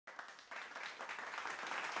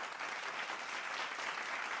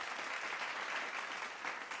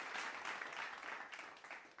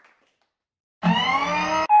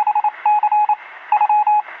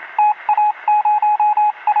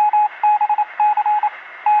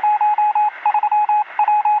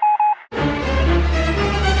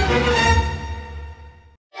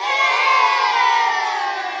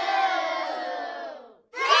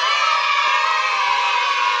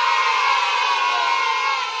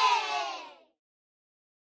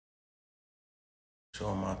To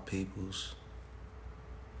all my peoples.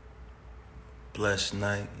 Blessed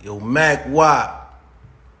night. Yo, Mac Wop.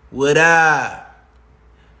 What up?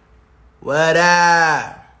 What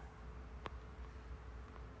up?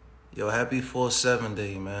 Yo, happy 4/7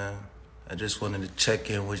 day, man. I just wanted to check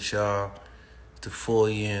in with y'all. It's the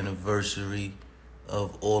 4-year anniversary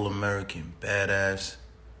of All American Badass.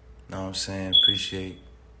 Know what I'm saying? Appreciate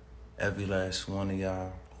every last one of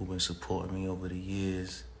y'all who been supporting me over the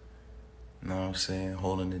years. Know what I'm saying?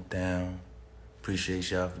 Holding it down. Appreciate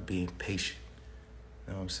y'all for being patient.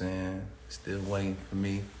 Know what I'm saying? Still waiting for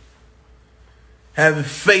me. Having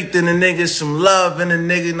faith in the nigga, some love in the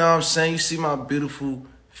nigga, know what I'm saying? You see my beautiful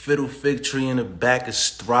fiddle fig tree in the back is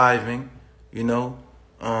thriving, you know?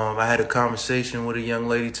 I had a conversation with a young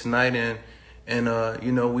lady tonight and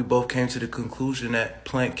you know, we both came to the conclusion that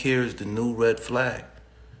plant care is the new red flag.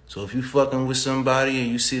 So if you fucking with somebody and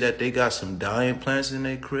you see that they got some dying plants in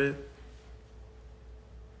their crib,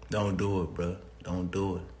 don't do it, bro. Don't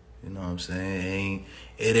do it. You know what I'm saying?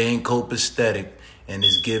 It ain't copacetic and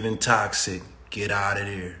it's giving toxic. Get out of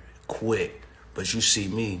there quick. But you see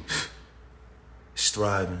me, it's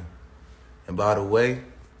thriving. And by the way,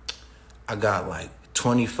 I got like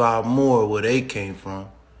 25 more where they came from.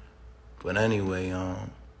 But anyway,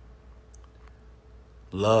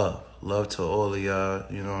 love to all of y'all.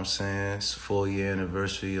 You know what I'm saying? It's 4-year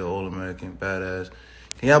anniversary of All American Badass.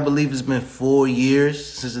 Can y'all believe it's been 4 years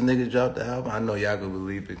since a nigga dropped the album? I know y'all can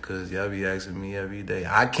believe it because y'all be asking me every day.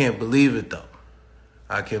 I can't believe it, though.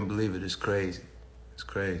 I can't believe it. It's crazy. It's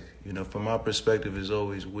crazy. You know, from my perspective, it's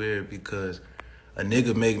always weird because a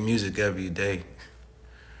nigga make music every day.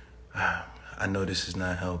 I know this is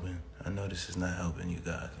not helping. I know this is not helping you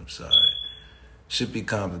guys. I'm sorry. Should be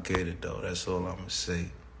complicated, though. That's all I'm going to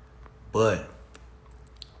say. But,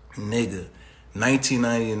 nigga,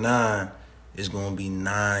 1999... is gonna be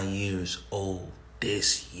 9 years old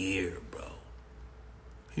this year, bro.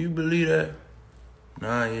 Can you believe that?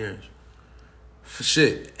 9 years. For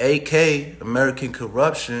shit, AK, American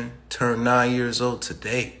Corruption, turned 9 years old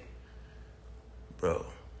today. Bro,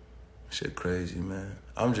 shit crazy, man.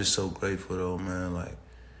 I'm just so grateful, though, man. Like,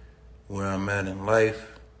 where I'm at in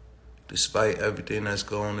life, despite everything that's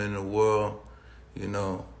going on in the world, you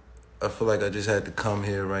know, I feel like I just had to come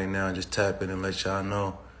here right now and just tap in and let y'all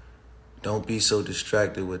know. Don't be so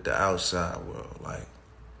distracted with the outside world. Like,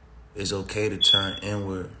 it's okay to turn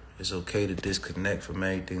inward. It's okay to disconnect from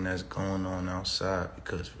everything that's going on outside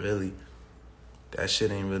because really, that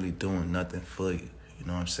shit ain't really doing nothing for you. You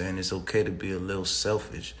know what I'm saying? It's okay to be a little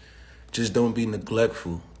selfish. Just don't be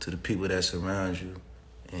neglectful to the people that surround you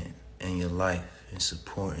and in your life and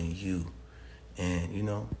supporting you. And, you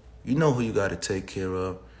know who you got to take care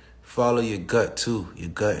of. Follow your gut, too.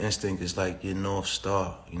 Your gut instinct is like your North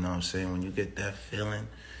Star. You know what I'm saying? When you get that feeling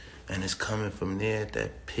and it's coming from there,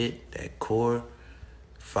 that pit, that core,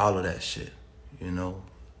 follow that shit, you know,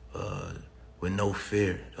 with no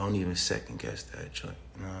fear. Don't even second guess that joint.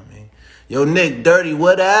 You know what I mean? Yo, Nick Dirty,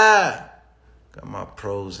 what up? Got my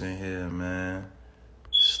pros in here, man.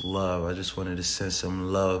 It's love. I just wanted to send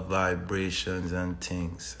some love vibrations and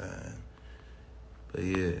things, man. But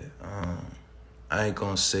yeah, I ain't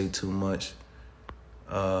gonna say too much.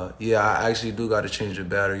 Yeah, I actually do gotta change the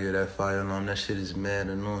battery of that fire alarm. That shit is mad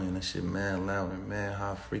annoying. That shit mad loud and mad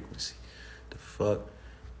high frequency. The fuck?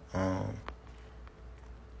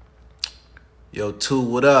 Yo, 2,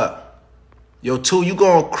 what up? Yo, 2, you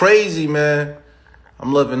going crazy, man.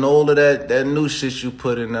 I'm loving all of that new shit you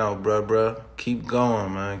putting out, bruh. Keep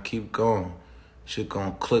going, man. Keep going. Shit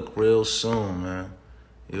gonna click real soon, man.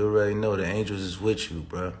 You already know the angels is with you,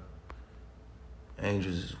 bruh.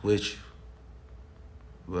 Angels is with you.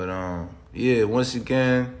 But, yeah, once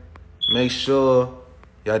again, make sure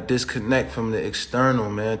y'all disconnect from the external,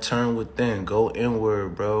 man. Turn within. Go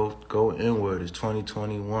inward, bro. Go inward. It's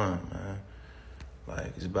 2021, man.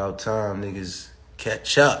 Like, it's about time niggas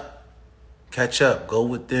catch up. Catch up. Go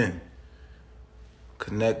within.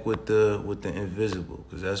 Connect with the invisible,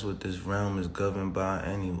 because that's what this realm is governed by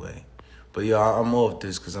anyway. But, y'all, I'm off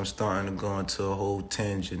this because I'm starting to go into a whole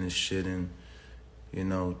tangent and shit, and you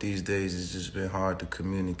know, these days it's just been hard to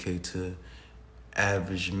communicate to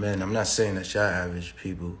average men. I'm not saying that y'all average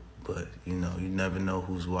people, but, you know, you never know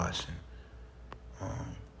who's watching.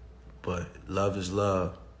 But love is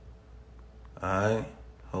love. All right?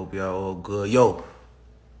 Hope y'all all good. Yo,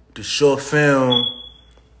 the short film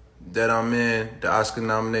that I'm in, the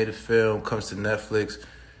Oscar-nominated film, comes to Netflix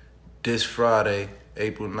this Friday,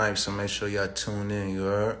 April 9th, so make sure y'all tune in, you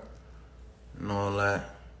heard? And all that.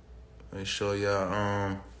 Make sure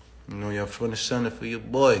y'all, y'all front and center for your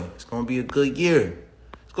boy. It's gonna be a good year.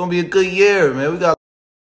 It's gonna be a good year, man. We got